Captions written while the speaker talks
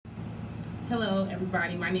Hello,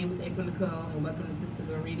 everybody. My name is April Nicole, and welcome to Sister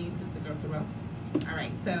Girl Reading, Sister Girl Tarot. All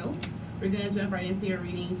right, so we're gonna jump right into your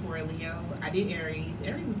reading for Leo. I did Aries.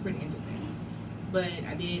 Aries is pretty interesting, but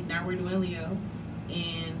I did. Now we're doing Leo,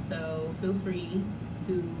 and so feel free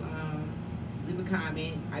to leave a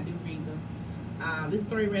comment. I do read them. This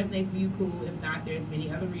story resonates with you, cool. If not, there's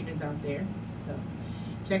many other readers out there, so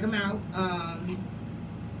check them out.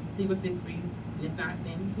 See what fits for you. And if not,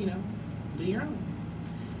 then do your own.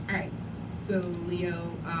 All right. So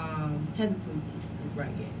Leo, hesitancy is what I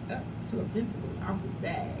get. Two of Pentacles off the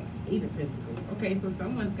bag. Eight of Pentacles. Okay, so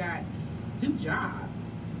someone's got two jobs,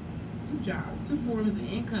 two forms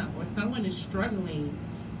of income, or someone is struggling.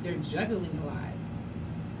 They're juggling a lot.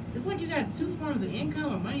 It's like you got two forms of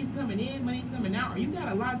income, or money's coming in, money's coming out, or you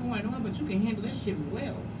got a lot going on, but you can handle that shit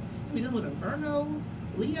well. You be dealing with a Virgo,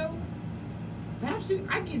 Leo. Perhaps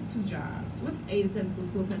I get two jobs. What's Eight of Pentacles,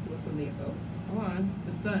 Two of Pentacles for Leo? Hold on,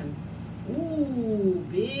 the Sun. Ooh,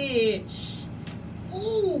 bitch.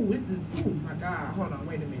 Ooh, this is, oh my God. Hold on,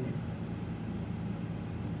 wait a minute.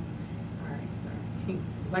 All right, sorry.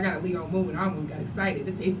 I got a Leo moon. I almost got excited.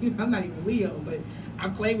 I'm not even Leo, but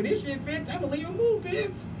I'm claiming this shit, bitch. I'm a Leo moon,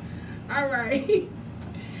 bitch. All right.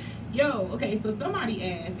 Yo, okay, so somebody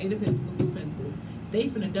asked, Eight of Pentacles, Two of Pentacles, they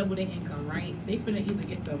finna double their income, right? They finna either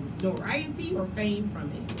get some notoriety or fame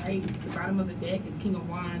from it, right? The bottom of the deck is King of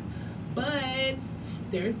Wands, but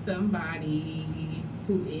there's somebody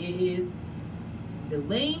who is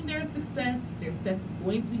delaying their success. Their success is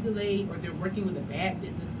going to be delayed, or they're working with a bad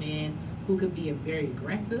businessman who could be very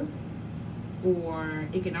aggressive, or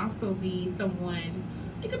it can also be someone,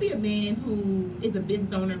 it could be a man who is a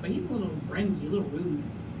business owner, but he's a little grungy, a little rude.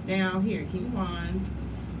 Now here, King of Wands,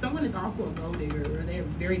 someone is also a gold digger, or they're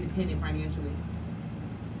very dependent financially.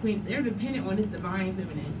 They're dependent on this divine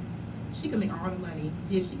feminine. She can make all the money.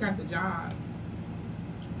 Yeah, she got the job.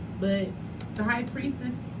 But the High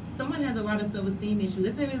Priestess, someone has a lot of self-esteem issues.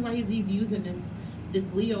 That's maybe why he's using this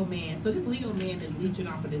Leo man. So this Leo man is leeching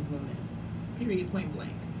off of this woman. Period, point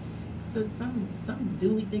blank. So some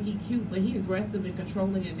dude, we think he cute, but he aggressive and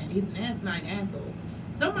controlling, and he's an asinine asshole.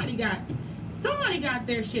 Somebody got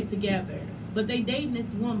their shit together, but they dating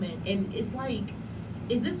this woman, and it's like,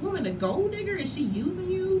 is this woman a gold digger? Is she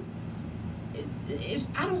using you?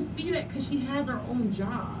 I don't see that, because she has her own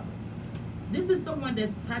job. This is someone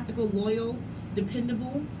that's practical, loyal,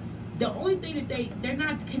 dependable. The only thing that they're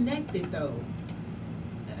not connected though.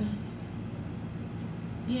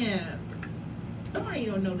 Yeah. Somebody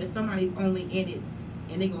don't know that somebody's only in it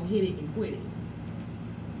and they gonna hit it and quit it.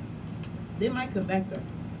 They might come back though.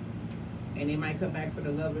 And they might come back for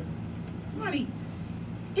the lovers.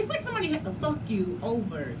 It's like somebody had to fuck you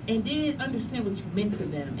over and then understand what you meant for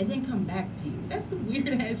them and then come back to you. That's some weird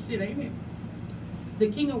ass shit, ain't it? The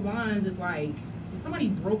King of Wands is like, if somebody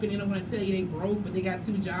broke and they don't want to tell you they broke, but they got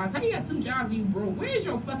two jobs. How you got two jobs and you broke? Where's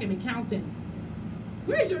your fucking accountant?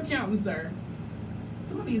 Where's your accountant, sir?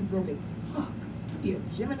 Somebody is broke as fuck. Yeah,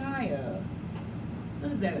 Gemini,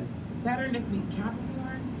 what is that? A Saturn, that could be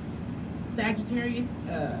Capricorn, Sagittarius,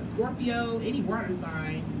 Scorpio, any water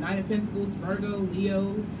sign, Nine of Pentacles, Virgo,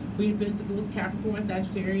 Leo, Queen of Pentacles, Capricorn,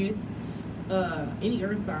 Sagittarius, any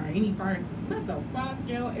earth sign, any fire sign. What the fuck,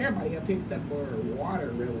 yo? Everybody up here except for water,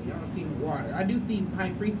 really. I don't see the water. I do see High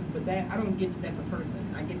Priestess, but that I don't get that that's a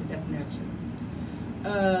person. I get that that's an action.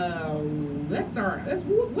 Let's start.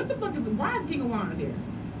 What the fuck is? Why is King of Wands here?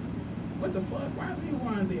 What the fuck? Why is King of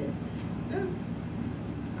Wands here?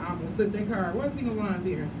 I almost took that card. What's King of Wands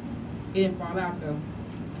here? It didn't fall out though.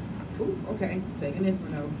 Ooh, okay. Taking this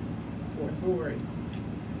one though. Four Swords.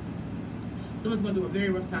 Someone's going through a very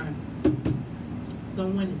rough time.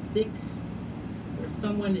 Someone is sick, or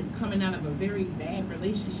someone is coming out of a very bad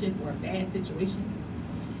relationship or a bad situation,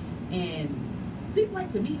 and it seems like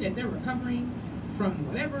to me that they're recovering from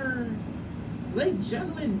whatever. Were they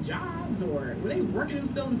juggling jobs, or were they working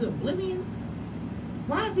themselves into oblivion?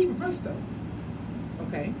 Why is he reversed though?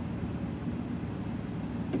 Okay.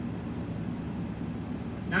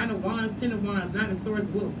 Nine of Wands, Ten of Wands, Nine of Swords,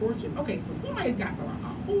 Wheel of Fortune. Okay, so somebody's got a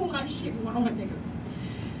whole lot of shit going on, nigga.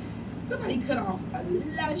 Somebody cut off a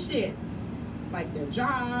lot of shit, like their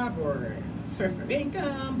job or source of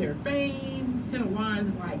income, their fame. Ten of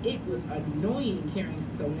Wands is like, it was annoying carrying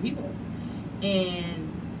so many people,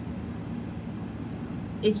 and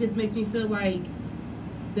it just makes me feel like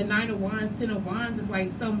the Nine of Wands, Ten of Wands is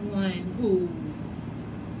like someone who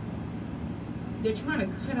they're trying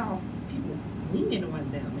to cut off people leaning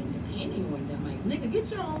on them and depending on them. Like, nigga,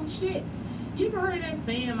 get your own shit. You ever heard that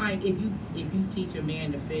saying, like, if you teach a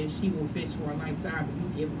man to fish, he will fish for a lifetime,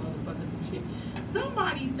 if you give a motherfucker some shit.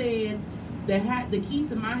 Somebody says the key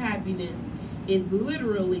to my happiness is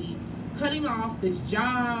literally cutting off this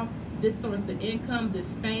job, this source of income, this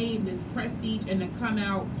fame, this prestige, and to come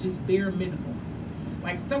out just bare minimal.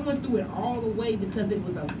 Like someone threw it all away because it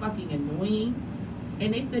was a fucking annoying,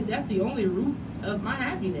 and they said that's the only root of my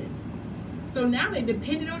happiness. So now they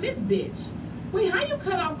depended on this bitch. Wait, how you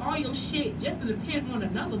cut off all your shit just to depend on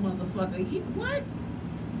another motherfucker? What?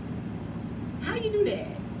 How you do that?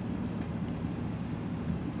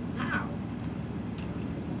 How?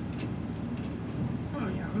 Oh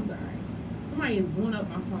yeah, I'm sorry. Somebody is blowing up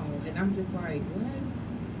my phone, and I'm just like, what?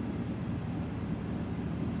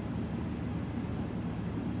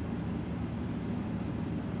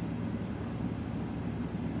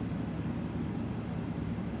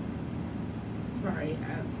 Sorry,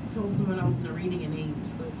 I told someone I was in a reading and they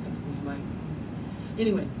still text me. Like,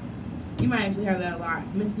 anyways, you might actually have that a lot.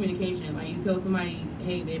 Miscommunication. Like, you tell somebody,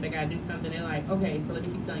 hey, babe, I gotta do something. They're like, okay, so let me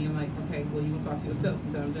keep telling you. I'm like, okay, well, you can talk to yourself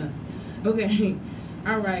until I'm done. Okay,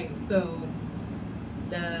 all right, so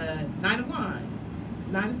the Knight of Wands,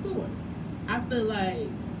 Knight of Swords. I feel like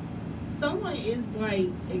someone is, like,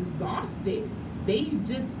 exhausted. They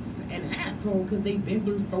just an asshole because they've been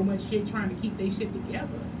through so much shit trying to keep their shit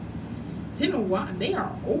together. Ten of Wands, they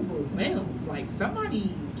are overwhelmed. Like,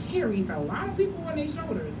 somebody carries a lot of people on their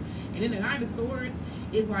shoulders. And then the Knight of Swords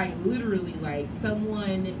is like literally like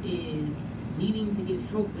someone is needing to get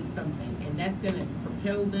help with something, and that's gonna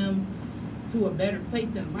propel them to a better place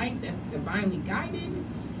in life that's divinely guided.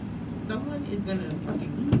 Someone is gonna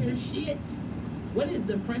fucking lose their shit. What is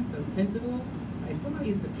the Prince of Pentacles? Like,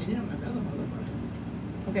 somebody is dependent on another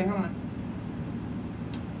motherfucker. Okay, hold on.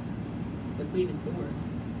 The Queen of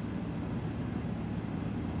Swords.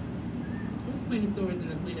 What's the Queen of Swords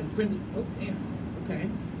and the Queen of Princess? Oh, damn. Okay.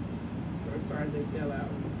 First cards, they fell out.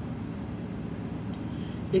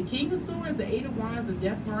 The King of Swords, the Eight of Wands, the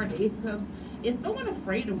Death card, the Ace of Cups. Is someone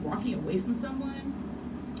afraid of walking away from someone?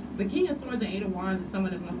 The King of Swords and Eight of Wands is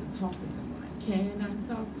someone that wants to talk to someone. Can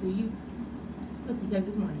I talk to you? Listen to that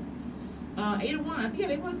this morning. Eight of Wands, yeah,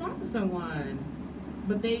 they want to talk to someone.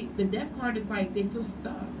 But the Death card is like they feel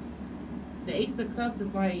stuck. The Ace of Cups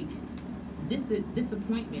is like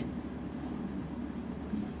disappointments.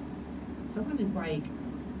 Someone is like,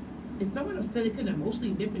 is someone upset they couldn't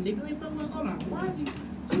emotionally manipulate someone? Hold on, why is you?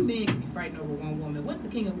 Two men can be fighting over one woman. What's the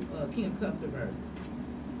King of Cups reverse?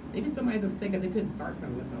 Maybe somebody's upset because they couldn't start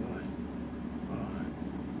something with someone. Hold on.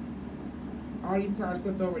 All these cards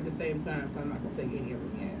flipped over at the same time, so I'm not gonna take any of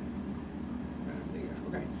them yet. I'm trying to figure out.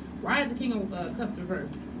 Okay, why is the King of Cups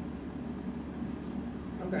reverse?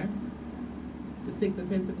 Okay. The Six of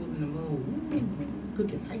Pentacles and the Moon. Ooh, could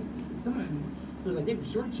be Pisces. Someone feels like they were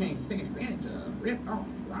shortchanged, taken advantage of, ripped off,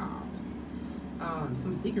 robbed.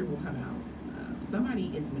 Some secret will come out. Somebody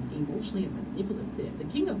is emotionally manipulative. The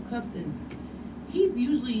King of Cups he's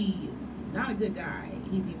usually not a good guy.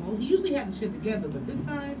 He usually has the shit together, but this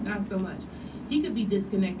time, not so much. He could be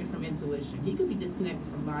disconnected from intuition. He could be disconnected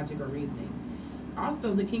from logic or reasoning.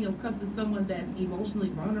 Also, the King of Cups is someone that's emotionally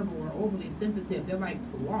vulnerable or overly sensitive. They're like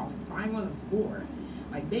lost, crying on the floor.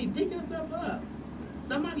 Like, babe, pick yourself up.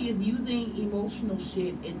 Somebody is using emotional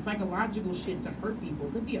shit and psychological shit to hurt people.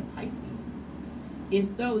 It could be a Pisces. If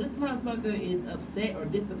so, this motherfucker is upset or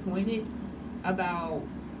disappointed about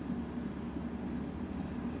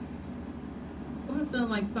someone feeling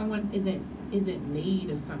like someone isn't made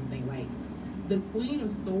of something. Like, the Queen of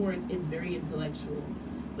Swords is very intellectual,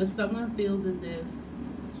 but someone feels as if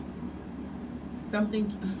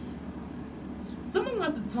someone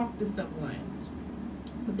wants to talk to someone,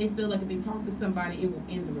 but they feel like if they talk to somebody, it will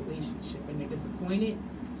end the relationship, and they're disappointed.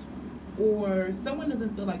 Or someone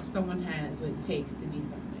doesn't feel like someone has what it takes to be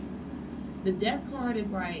something. The Death card is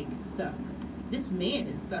like stuck. This man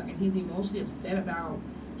is stuck, and he's emotionally upset about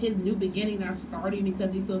his new beginning not starting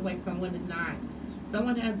because he feels like someone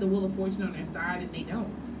has the Wheel of Fortune on their side and they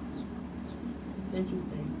don't. It's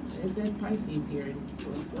interesting. It says Pisces here,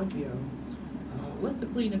 or Scorpio. What's the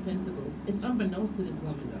Queen of Pentacles? It's unbeknownst to this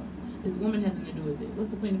woman, though. This woman has nothing to do with it.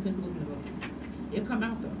 What's the Queen of Pentacles in the book? It'll come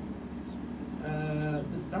out, though.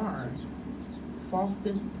 The Star. False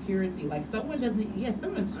sense of security. Like, someone doesn't,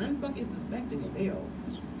 someone's unfucking suspecting as hell.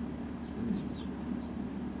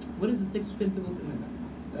 What is the Six of Pentacles in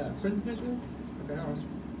the Prince of Pentacles? Okay, hold on.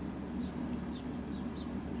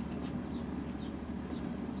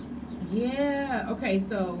 Yeah, okay,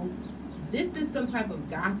 so this is some type of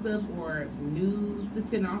gossip or news. This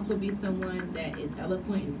can also be someone that is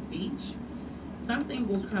eloquent in speech. Something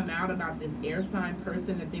will come out about this air sign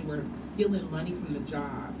person that they were stealing money from the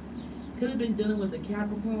job. Could have been dealing with a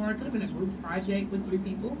Capricorn, could have been a group project with 3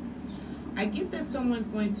 people. I get that someone's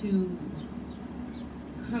going to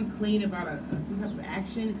come clean about some type of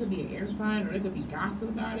action. It could be an air sign, or it could be gossip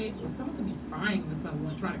about it, or someone could be spying on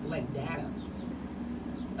someone trying to collect data.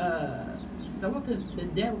 Uh, Someone could the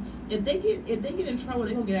devil if they get in trouble,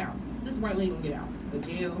 they gonna get out. This white lady gonna get out of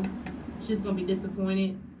jail. She's gonna be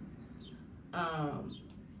disappointed. Um,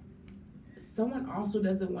 Someone also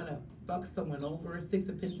doesn't want to fuck someone over. Six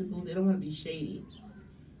of Pentacles. They don't want to be shady.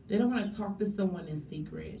 They don't want to talk to someone in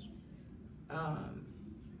secret.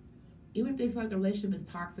 Even if they feel like the relationship is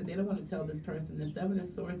toxic, they don't want to tell this person. The Seven of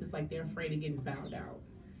Swords is like they're afraid of getting found out.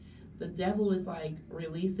 The devil is like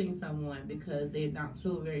releasing someone because they not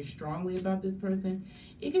feel very strongly about this person.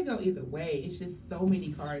 It could go either way. It's just so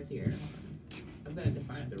many cards here. I'm going to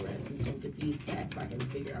define the rest. I'm just going to get these back so I can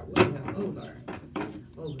figure out what the hell those are.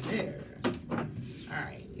 Over there.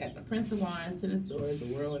 Alright, we got the Prince of Wands, Ten of Swords,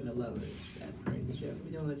 the World, and the Lovers. That's crazy. So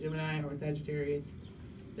we're dealing with a Gemini or Sagittarius.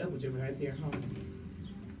 Double Gemini's here, huh?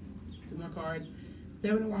 Two more cards.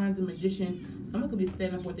 Seven of Wands, the Magician. Someone could be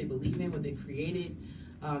standing up for what they believe in, what they created.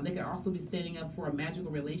 They could also be standing up for a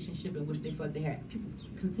magical relationship in which they feel like they had people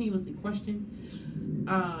continuously question.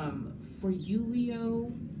 For you,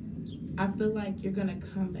 Leo, I feel like you're gonna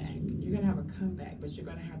come back. You're gonna have a comeback, but you're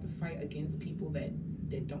gonna have to fight against people that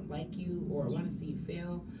don't like you or want to see you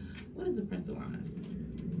fail. What is the Prince of Wands?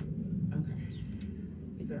 Okay,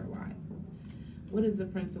 these are a lot. What is the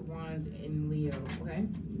Prince of Wands in Leo? Okay,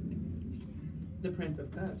 the Prince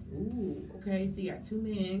of Cups. Ooh, okay. So you got two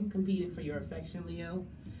men competing for your affection, Leo.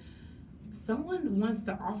 Someone wants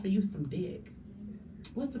to offer you some dick.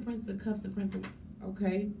 What's the Prince of Cups? The Prince of...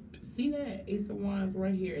 Okay, see that Ace of Wands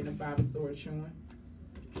right here in the Five of Swords showing.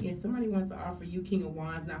 Yeah, somebody wants to offer you King of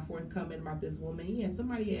Wands, not forthcoming about this woman. Yeah,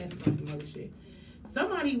 somebody asked on some other shit.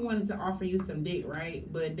 Somebody wanted to offer you some dick, right?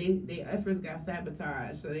 But their efforts got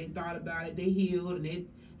sabotaged. So they thought about it, they healed, and they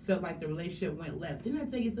felt like the relationship went left. Didn't I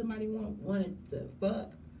tell you somebody wanted to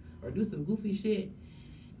fuck or do some goofy shit?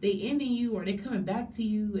 They ending you or they coming back to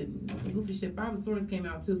you and some goofy shit. Five of Swords came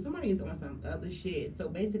out too. Somebody is on some other shit. So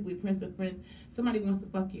basically, Prince of Prince, somebody wants to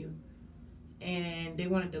fuck you. And they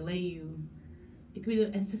want to delay you. It could be,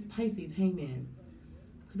 it's just Pisces, Hangman.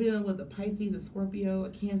 Could be dealing with a Pisces, a Scorpio, a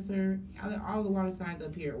Cancer, all the water signs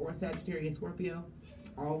up here, or Sagittarius, Scorpio.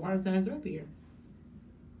 All water signs are up here.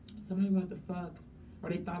 Somebody wanted to fuck, or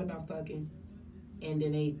they thought about fucking, and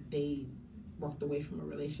then they walked away from a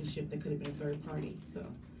relationship that could have been a third party. So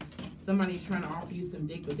somebody's trying to offer you some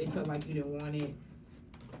dick, but they felt like you didn't want it.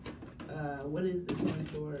 What is the Ten of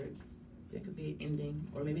Swords? That could be an ending,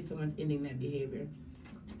 or maybe someone's ending that behavior.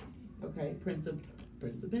 Okay, Prince of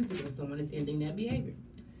Pentacles, someone is ending that behavior.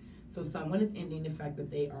 So someone is ending the fact that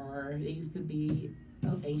they used to be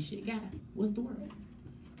an ancient guy. What's the World?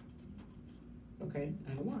 Okay,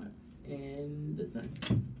 Nine of Wands and the Sun.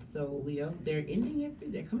 So Leo, they're ending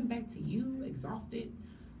it. They're coming back to you exhausted,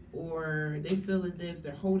 or they feel as if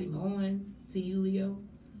they're holding on to you, Leo.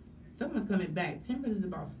 Someone's coming back. Temperance is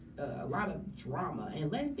about a lot of drama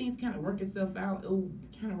and letting things kind of work itself out. It'll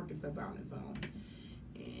kind of work itself out on its own.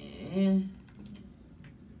 And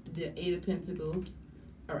the Eight of Pentacles,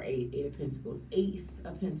 or Eight of Pentacles, Ace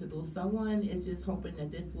of Pentacles. Someone is just hoping that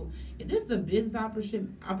this will, if this is a business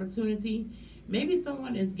opportunity, maybe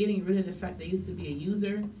someone is getting rid of the fact they used to be a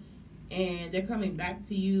user and they're coming back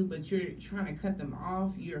to you, but you're trying to cut them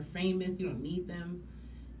off. You're famous, you don't need them.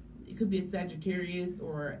 It could be a Sagittarius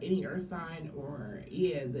or any earth sign, or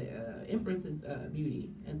yeah, the Empress is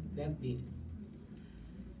beauty. That's Venus.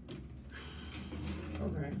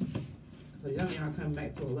 Okay, so y'all coming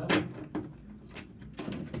back to a level.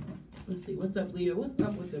 Let's see, what's up, Leo? What's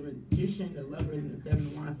up with the Magician, the Lovers, and the Seven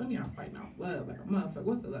of Wands? Some of y'all fighting off love like a motherfucker.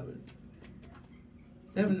 What's the Lovers?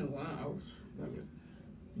 Seven of Wands, Lovers.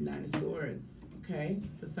 Nine of Swords. Okay,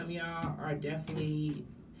 so some of y'all are definitely,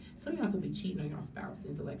 some of y'all could be cheating on your spouse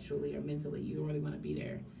intellectually or mentally. You don't really want to be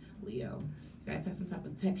there, Leo. You guys have some type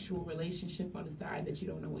of sexual relationship on the side that you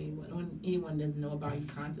don't know anyone doesn't know about. You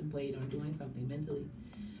contemplate on doing something mentally.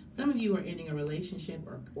 Some of you are ending a relationship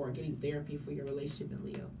or getting therapy for your relationship in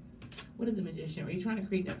Leo. What is the Magician? Are you trying to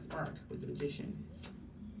create that spark with the Magician?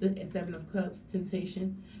 The Seven of Cups,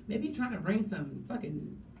 temptation. Maybe you're trying to bring some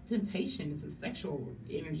fucking temptation, some sexual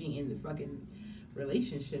energy in the fucking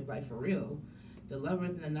relationship, like for real. The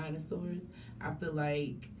Lovers and the Nine of Swords. I feel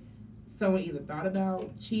like someone either thought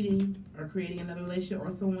about cheating or creating another relationship,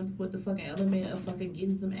 or someone to put the fucking element of fucking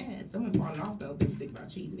getting some ass. Someone fought it off though. They think about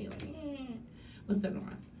cheating. They're like, eh. What's Seven of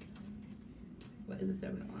Wands? What is the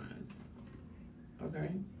Seven of Wands?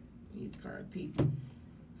 Okay. These cards peak.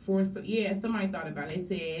 So yeah, somebody thought about it. They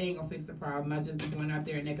said it ain't gonna fix the problem. I just be going out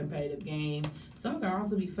there in that competitive game. Some could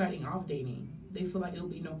also be fighting off dating. They feel like it'll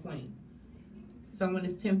be no point. someone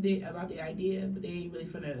is tempted about the idea, but they ain't really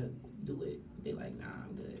finna do it. They like, nah,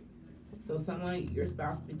 I'm good. So someone, your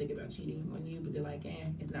spouse, could be thinking about cheating on you, but they're like,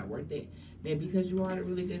 it's not worth it. Maybe because you are a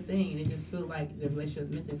really good thing, and they just feel like the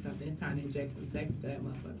relationship's missing something. It's time to inject some sex into that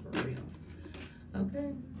motherfucker for real.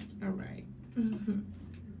 Okay, all right. Hold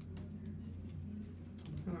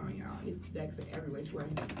on, y'all. These decks are every which way.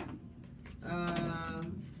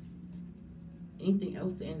 Anything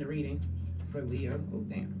else to end the reading for Leo? Oh,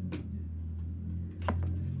 damn.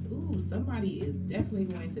 Ooh, somebody is definitely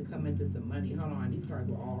going to come into some money. Hold on, these cards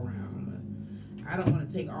were all around. I don't want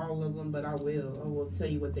to take all of them, but I will. I will tell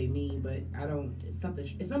you what they mean, but I don't. It's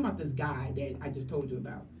something about this guy that I just told you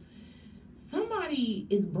about. Somebody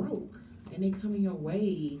is broke, and they coming your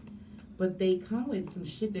way, but they come with some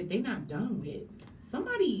shit that they're not done with.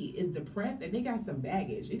 Somebody is depressed, and they got some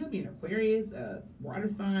baggage. It could be an Aquarius, a water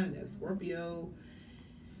sign, a Scorpio,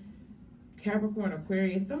 Capricorn,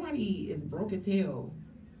 Aquarius. Somebody is broke as hell.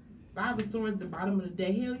 5 of Swords, the bottom of the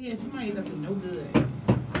deck. Hell yeah, somebody's up to no good.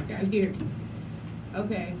 Got here.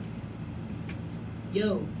 Okay.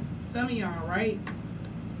 Yo, some of y'all, right?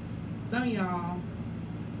 Some of y'all,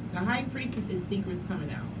 the High Priestess is secrets coming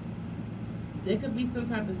out. There could be some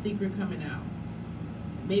type of secret coming out.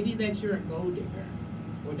 Maybe that you're a gold digger,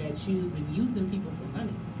 or that you've been using people for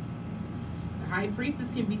money. The High Priestess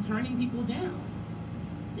can be turning people down.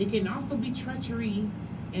 It can also be treachery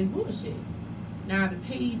and bullshit. Now, the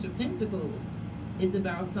Page of Pentacles is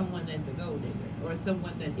about someone that's a gold digger, or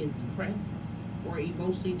someone that is depressed, or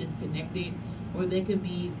emotionally disconnected, or they could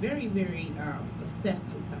be very, very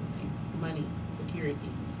obsessed with something. Money, security.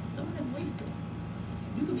 Someone that's wasteful.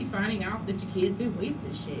 You could be finding out that your kid's been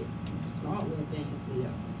wasting shit. Small little things,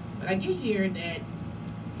 Leo. But I get here that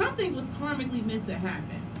something was karmically meant to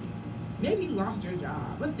happen. Maybe you lost your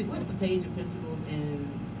job. Let's see, what's the Page of Pentacles and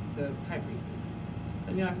the High Priestess?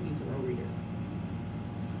 Some of y'all can be tarot readers.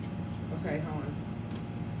 Okay, hold on.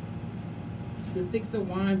 The 6 of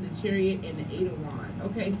Wands, the Chariot, and the 8 of Wands.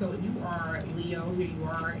 Okay, so if you are Leo, here you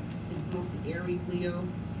are. It's mostly Aries, Leo.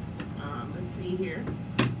 Let's see here.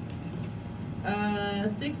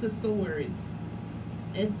 6 of Swords.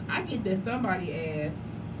 I get that somebody asked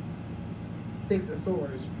 6 of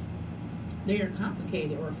Swords. They are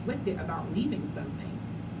complicated or afflicted about leaving something.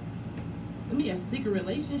 Let me a secret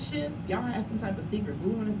relationship. Y'all have some type of secret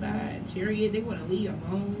boo on the side. Chariot, they want to leave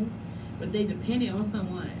alone, but they dependent on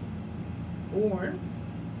someone. Or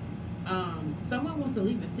someone wants to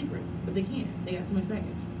leave a secret, but they can't. They got too much baggage.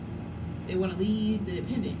 They want to leave the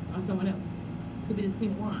dependent on someone else. Could be this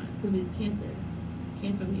Queen of Wands. Could be this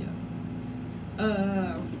Cancer Leo.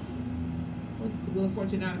 What's the Wheel of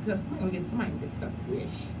Fortune, 9 of Cups? Somebody gonna get stuck. Wish.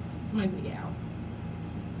 Somebody gonna get out.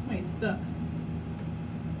 Somebody's stuck.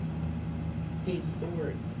 Page of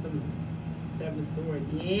Swords. 7 of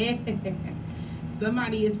Swords. Yeah.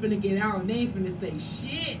 Somebody is finna get out and they ain't finna say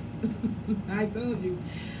shit. I told you.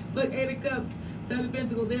 Look, 8 of Cups, 7 of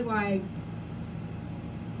Pentacles, they're like,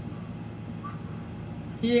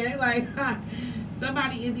 yeah, like,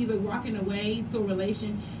 somebody is either walking away to a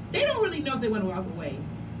relation. They don't really know if they want to walk away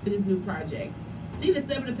to this new project. See the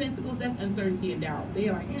 7 of Pentacles, that's uncertainty and doubt.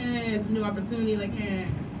 They're like, it's a new opportunity, like,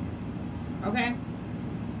 okay?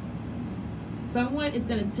 Someone is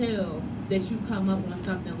going to tell that you've come up on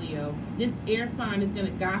something, Leo. This air sign is going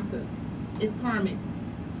to gossip. It's karmic.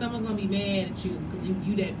 Someone's going to be mad at you because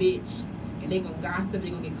you that bitch. And they going to gossip. They're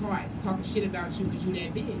going to get caught talking shit about you because you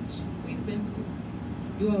that bitch. Queen of Pentacles.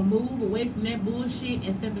 You're going to move away from that bullshit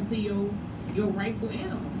and step into your rightful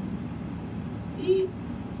elm. See?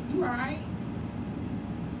 You alright?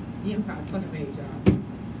 Yeah, I'm sorry. It's fucking made, y'all.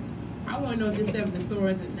 I want to know what this 7 of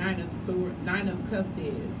Swords and 9 of Cups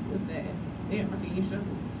is. What's that? Damn, I can't even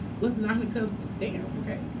shuffle. What's 9 of Cups? Damn,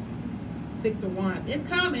 okay. 6 of Wands. It's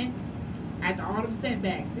coming. After all them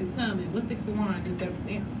setbacks, it's coming. What's 6 of Wands instead of,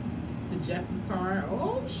 damn, the Justice card?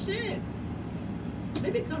 Oh, shit.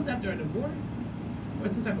 Maybe it comes after a divorce or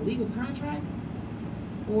some type of legal contract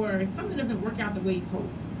or something doesn't work out the way you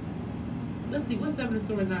hoped. Let's see. What's 7 of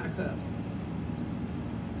Swords, 9 of Cups?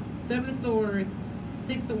 7 of Swords,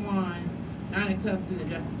 6 of Wands, 9 of Cups, and the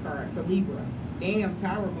Justice card for Libra. Damn,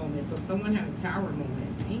 Tower moment. So someone had a Tower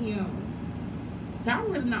moment. Damn.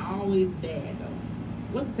 Tower is not always bad, though.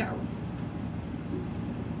 What's the Tower? Oops.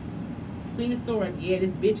 Queen of Swords. Yeah,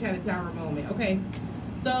 this bitch had a Tower moment. Okay.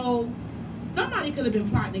 So, somebody could have been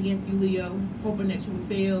plotting against you, Leo, hoping that you would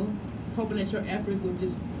fail, hoping that your efforts would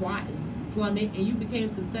just plummet, and you became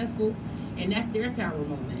successful, and that's their Tower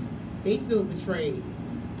moment. They feel betrayed.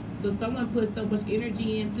 So someone put so much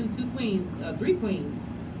energy into 3 queens.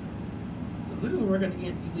 Women were working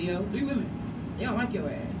against you, Leo. 3 women. They don't like your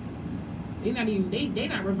ass. They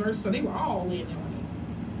not reversed, so they were all in on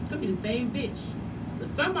Could be the same bitch. But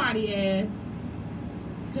somebody ass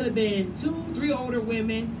could have been 2, 3 older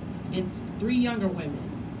women and 3 younger women.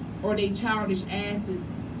 Or they childish asses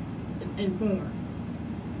informed.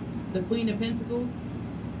 The Queen of Pentacles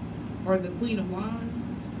or the Queen of Wands,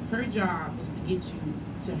 her job was to get you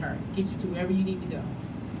to her, get you to wherever you need to go.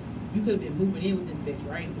 You could have been moving in with this bitch,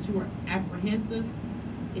 right? But you were apprehensive.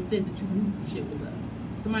 It said that you knew some shit was up.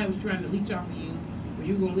 Somebody was trying to leech off of you, or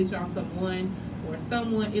you were going to leech off someone, or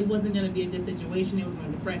someone, it wasn't going to be a good situation, it was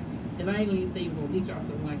going to depress you. Because I ain't going to even say you were going to leech off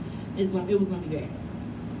someone, it was going to be bad.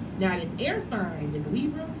 Now this air sign, this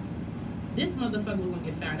Libra, this motherfucker was going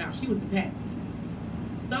to get found out. She was the patsy.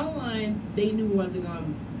 Someone they knew wasn't going to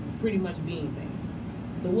pretty much be anything.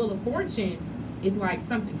 The Wheel of Fortune is like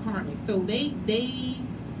something karmic. So they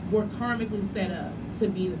were karmically set up to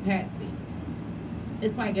be the patsy.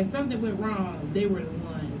 It's like if something went wrong, they were the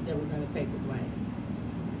ones that were going to take the blame.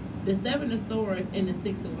 The Seven of Swords and the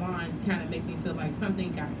Six of Wands kind of makes me feel like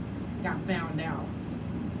something got found out,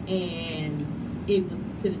 and it was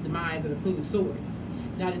to the demise of the Queen of Swords.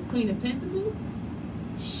 Now this Queen of Pentacles,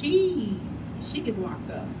 she gets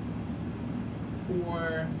locked up,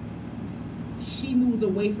 or she moves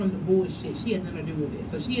away from the bullshit. She has nothing to do with it,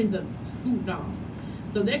 so she ends up scooting off.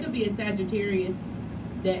 So there could be a Sagittarius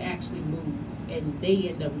that actually moves, and they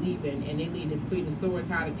end up leaving, and they leave this Queen of Swords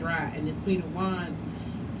high to dry, and this Queen of Wands,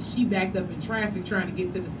 she backed up in traffic trying to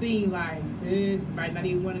get to the scene, like, bitch, might not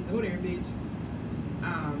even want to go there, bitch.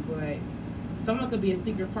 But someone could be a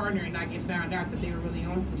secret partner and not get found out that they were really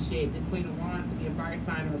on some shit. This Queen of Wands could be a fire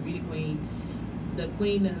sign or a beauty queen. The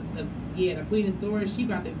Queen of Swords, she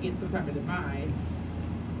about to get some type of demise.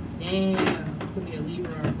 Damn, could be a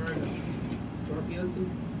Libra or a Virgo. Scorpio too.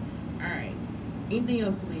 Alright. Anything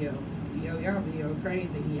else for Leo? Leo, y'all Leo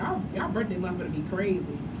crazy. Y'all birthday month gonna be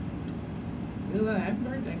crazy. Good luck, happy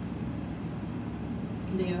birthday.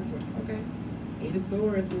 Anything else? Okay. Eight of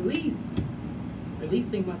Swords, release.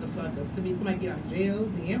 Releasing motherfuckers. Could be somebody get out of jail.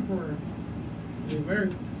 The Emperor.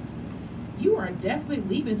 Reverse. You are definitely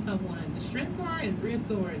leaving someone. The Strength card and Three of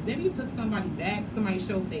Swords. Maybe you took somebody back, somebody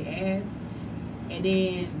showed their ass, and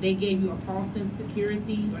then they gave you a false sense of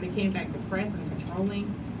security, or they came back depressed and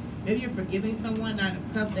controlling. Maybe you're forgiving someone. Nine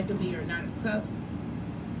of Cups, that could be your Nine of Cups.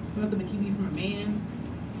 Someone could be keeping you from a man.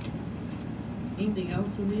 Anything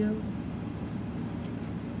else for Leo?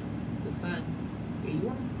 The Sun. Here you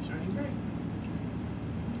are, shining bright.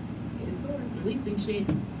 Eight of Swords, releasing shit.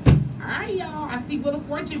 Alright, y'all. I see Wheel of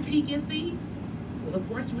Fortune peeking, see? Wheel of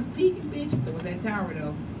Fortune was peeking, bitch. So was that tower,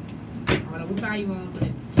 though. I don't know what side you on, but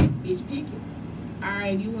bitch peeking.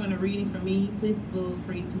 Alright, if you want a reading from me, please feel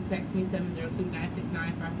free to text me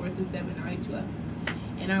 702-969-5427. I'll hit you up.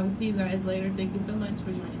 And I will see you guys later. Thank you so much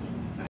for joining.